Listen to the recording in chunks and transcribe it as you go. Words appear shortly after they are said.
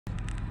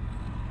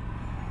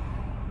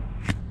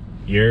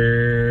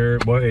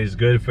What is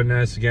good,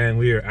 Finesse gang?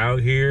 We are out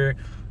here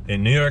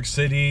in New York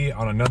City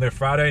on another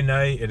Friday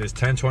night. It is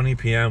 10:20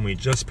 p.m. We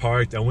just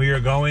parked and we are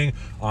going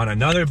on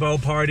another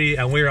boat party,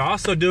 and we are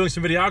also doing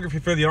some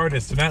videography for the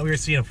artists. Tonight we are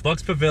seeing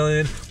Flux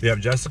Pavilion. We have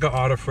Jessica,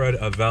 Audiffred,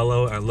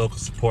 Avello, and local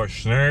support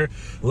Schnur.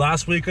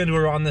 Last weekend we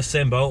were on the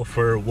same boat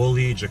for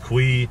Wooly,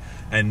 Jaqui,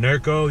 and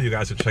Nurko. You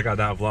guys can check out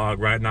that vlog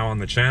right now on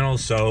the channel.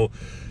 So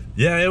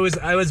yeah, it was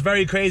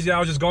very crazy. I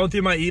was just going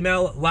through my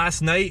email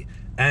last night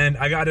and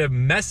I got a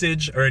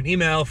message or an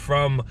email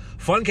from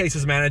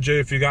Funcase's manager.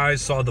 If you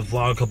guys saw the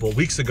vlog a couple of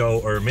weeks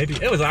ago, or maybe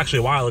it was actually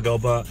a while ago,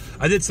 but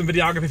I did some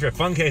videography for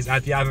Funtcase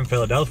at the Avello in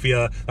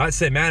Philadelphia. That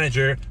same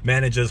manager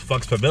manages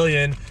Flux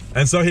Pavilion.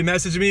 And so he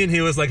messaged me and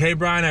he was like, hey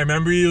Brian, I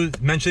remember you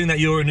mentioning that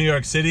you were in New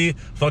York City.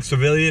 Flux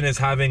Pavilion is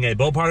having a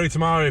boat party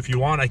tomorrow. If you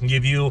want, I can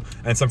give you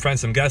and some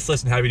friends some guest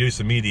lists and have you do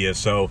some media.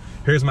 So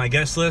here's my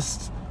guest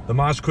list. The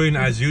Mosh Queen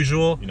as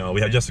usual. You know,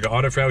 we have Jessica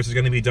Audiffred, which is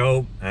gonna be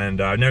dope.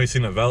 And I've never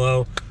seen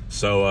Avello.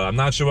 So I'm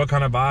not sure what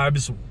kind of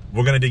vibes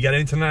we're gonna be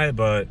getting tonight,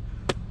 but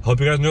hope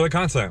you guys enjoy the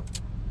content.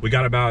 We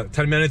got about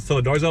 10 minutes till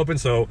the doors open,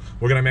 so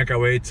we're gonna make our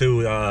way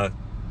to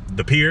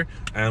the pier,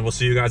 and we'll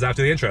see you guys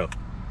after the intro.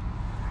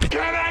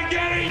 Can I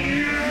get it?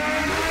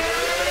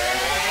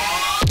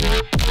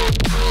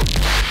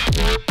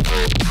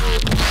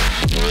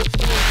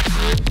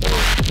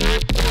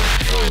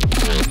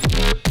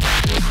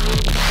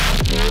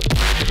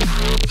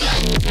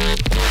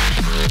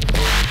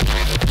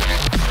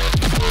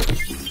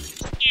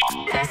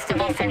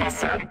 Festival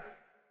Finesser.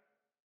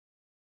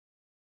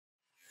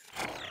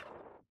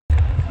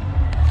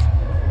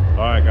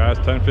 Alright guys,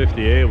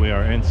 10:58. We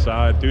are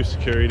inside through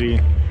security,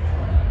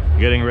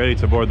 getting ready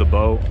to board the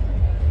boat.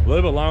 A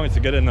little bit longer to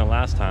get in than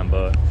last time,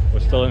 but we're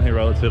still in here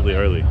relatively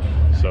early.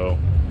 So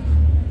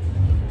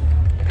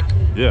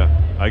yeah,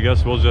 I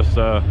guess we'll just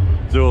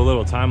do a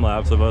little time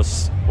lapse of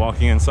us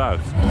walking inside.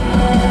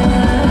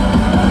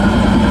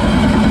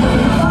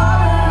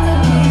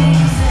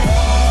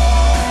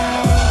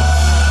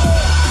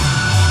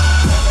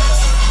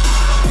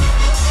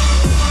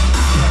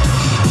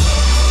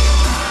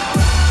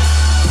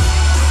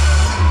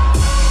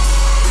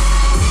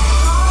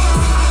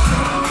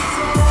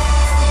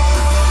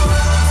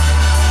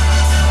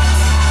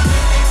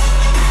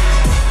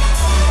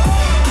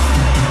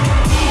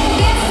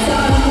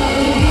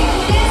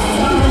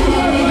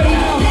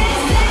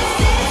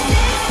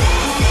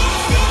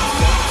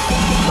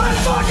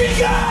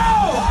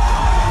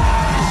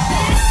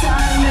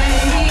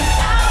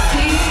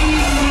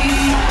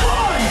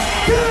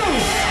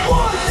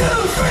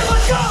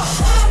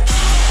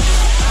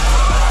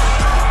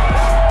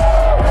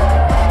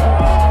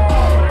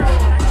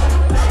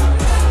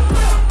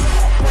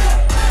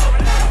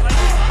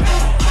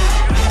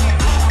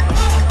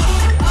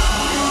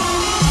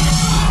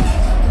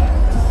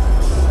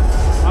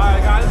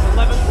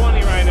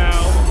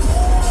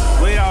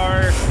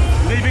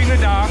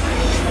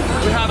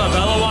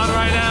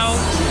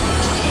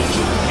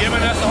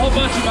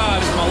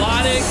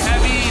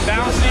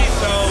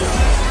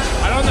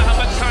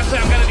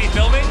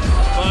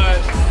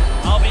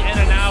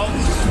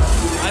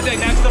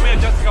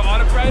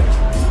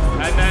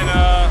 And then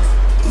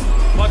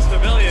Flux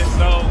Pavilion.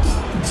 So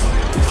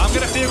I'm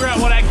gonna figure out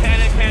what I can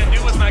and can't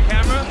do with my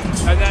camera,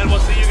 and then we'll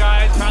see you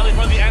guys probably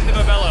for the end of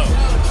Avello.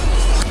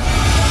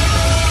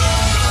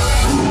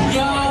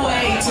 You're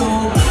way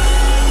too.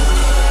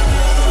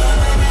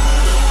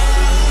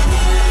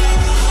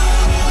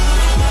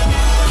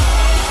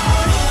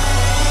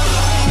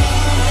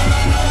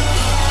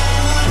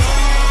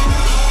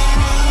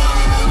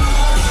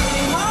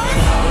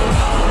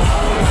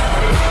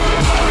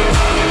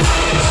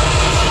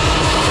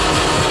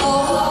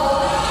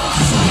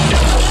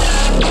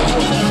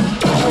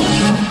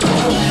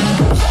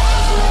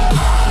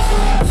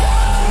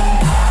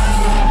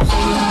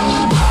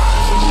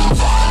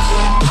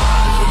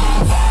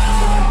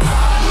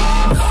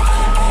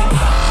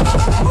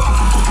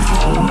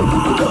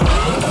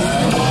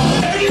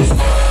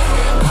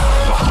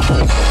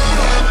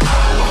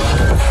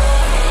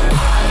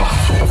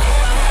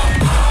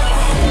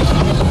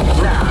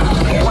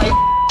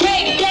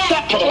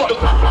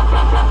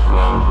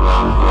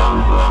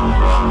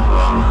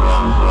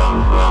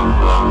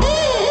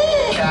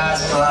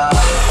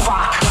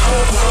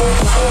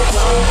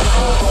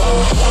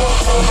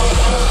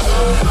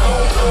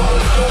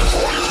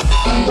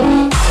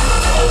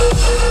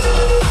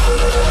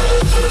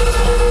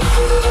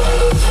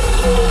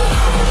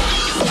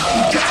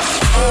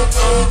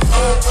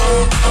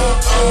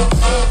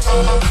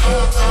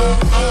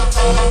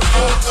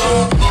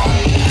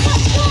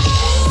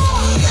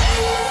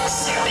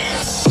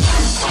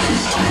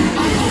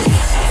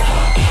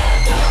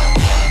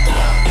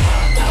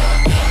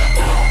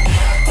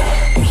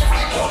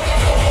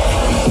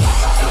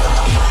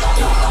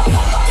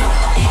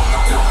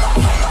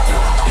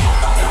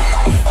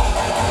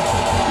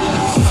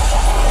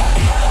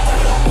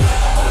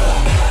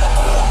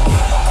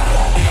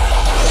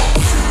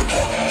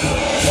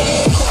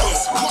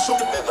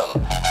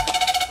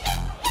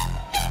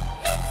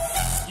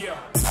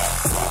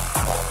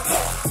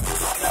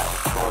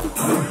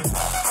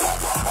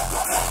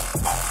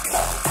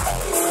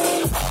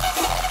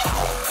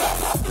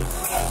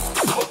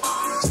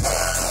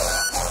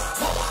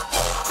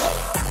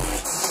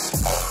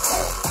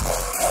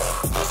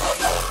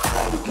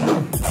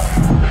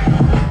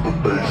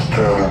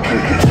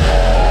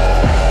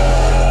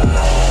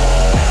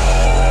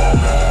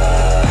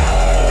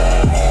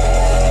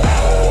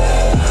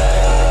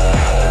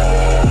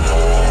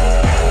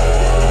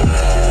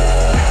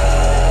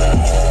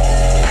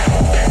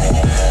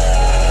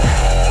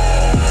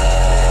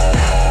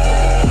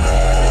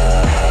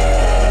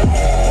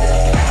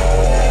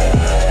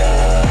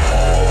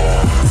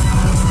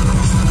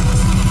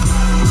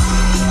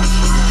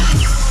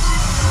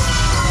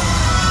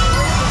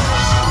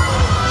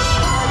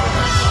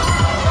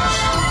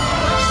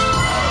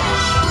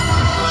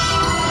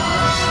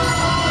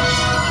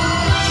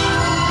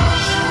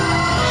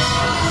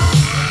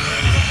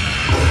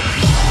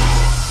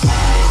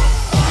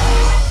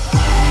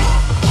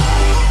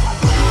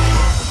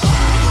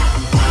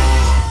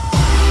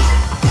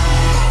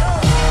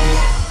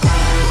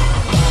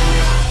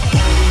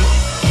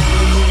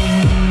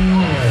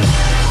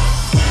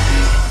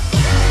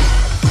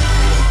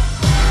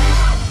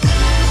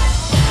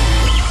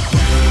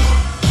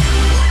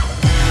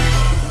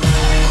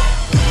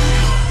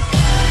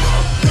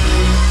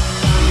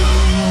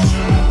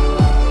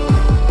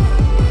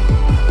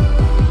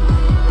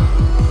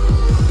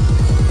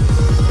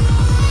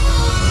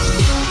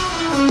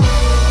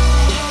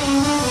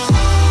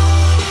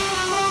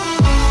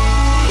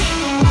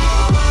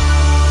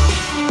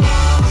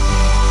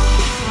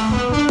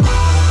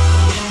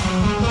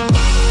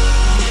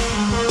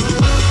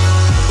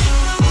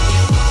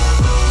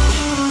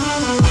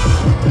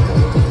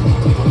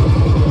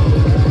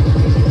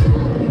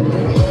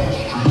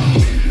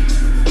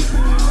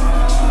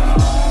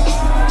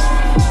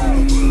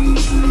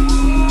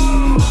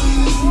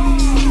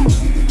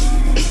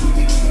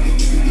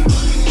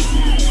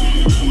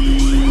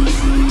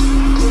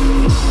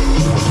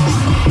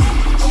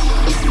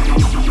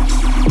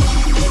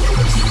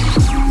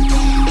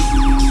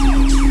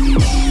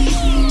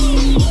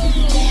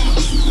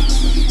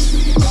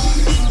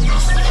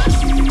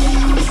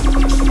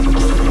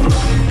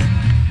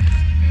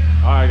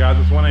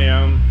 guys, it's 1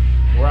 a.m.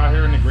 We're out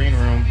here in the green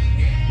room,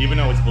 even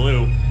though it's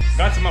blue.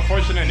 Got some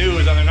unfortunate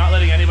news that they're not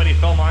letting anybody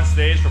film on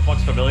stage for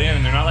Flux Pavilion,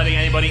 and they're not letting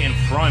anybody in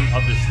front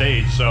of the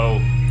stage. So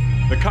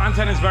the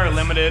content is very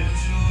limited.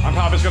 I'm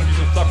probably just gonna do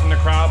some stuff from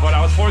the crowd, but I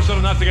was fortunate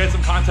enough to get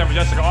some content for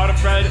Jessica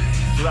Audiffred,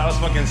 so that was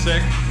fucking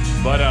sick.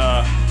 But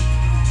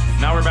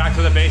now we're back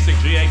to the basic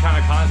GA kind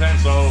of content,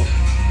 so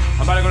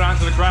I'm about to go down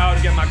to the crowd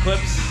and get my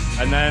clips,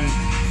 and then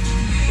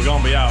we're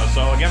gonna be out.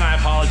 So again, I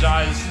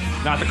apologize.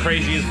 Not the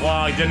craziest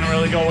vlog, didn't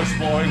really go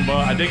exploring,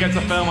 but I did get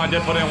to film, I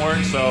did put in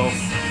work, so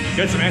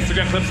get some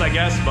Instagram clips, I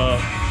guess, but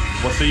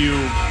we'll see you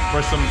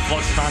for some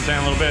Flux content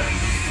in a little bit.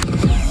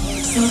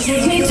 So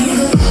take me to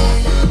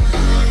the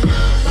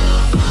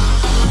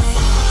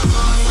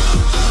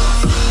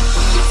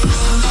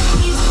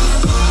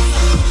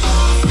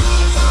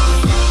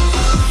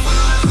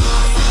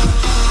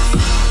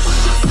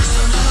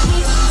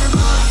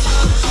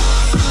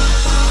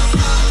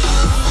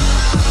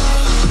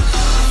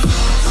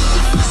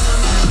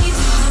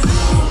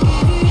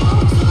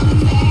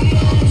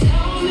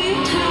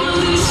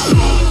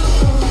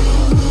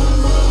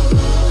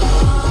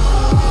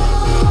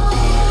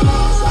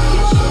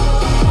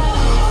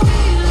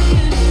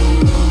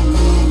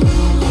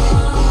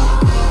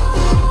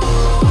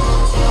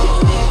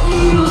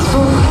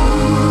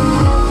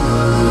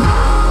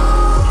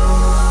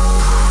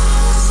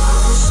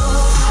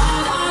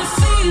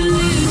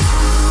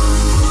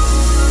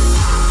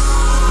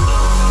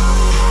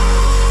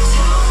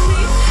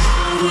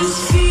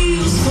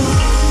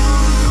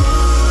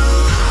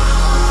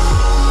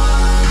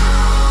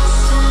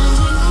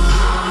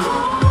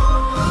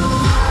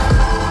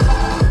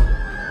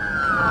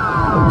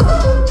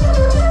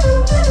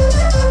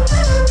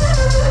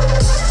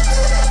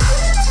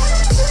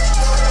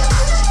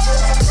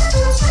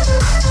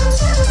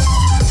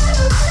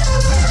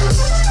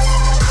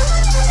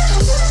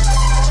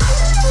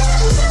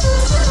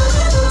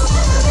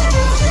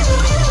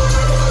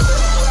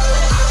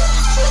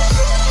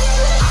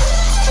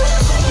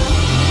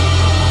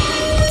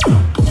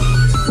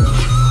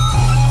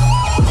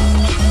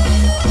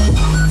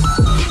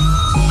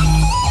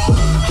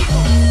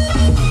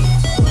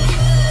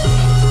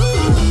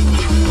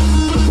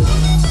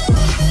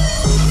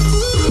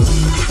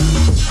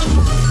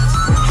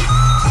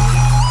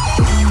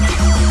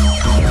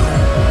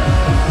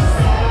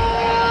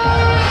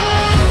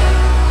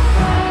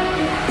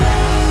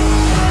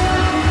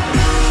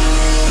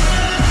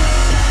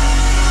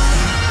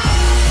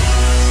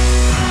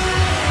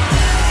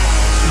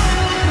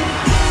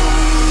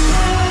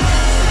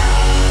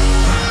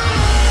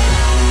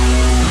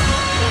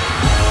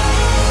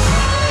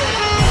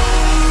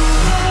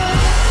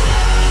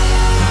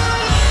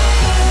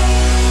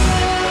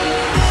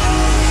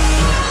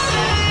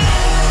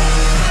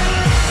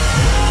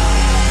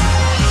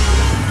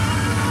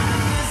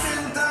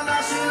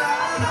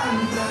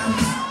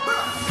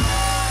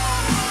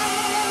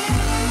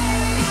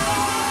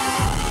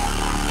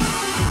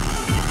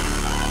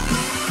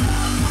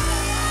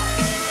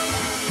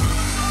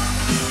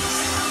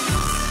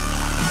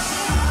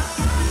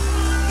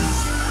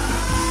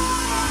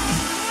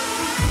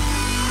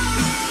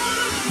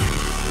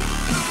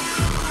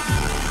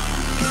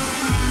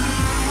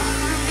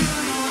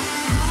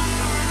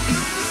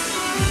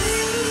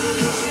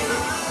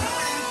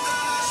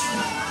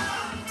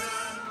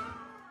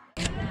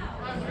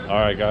All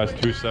right, guys,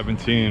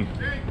 2:17.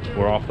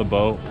 We're off the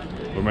boat.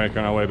 We're making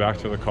our way back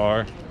to the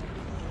car.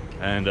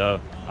 And I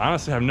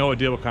honestly have no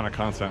idea what kind of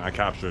content I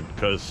captured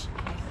because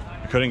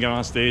I couldn't get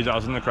on stage. I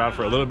was in the crowd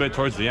for a little bit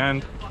towards the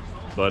end.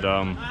 But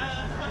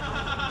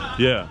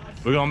yeah,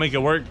 we're gonna make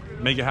it work,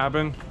 make it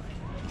happen.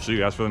 See you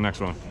guys for the next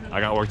one. I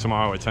got work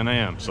tomorrow at 10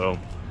 a.m., so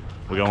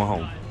we're going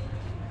home.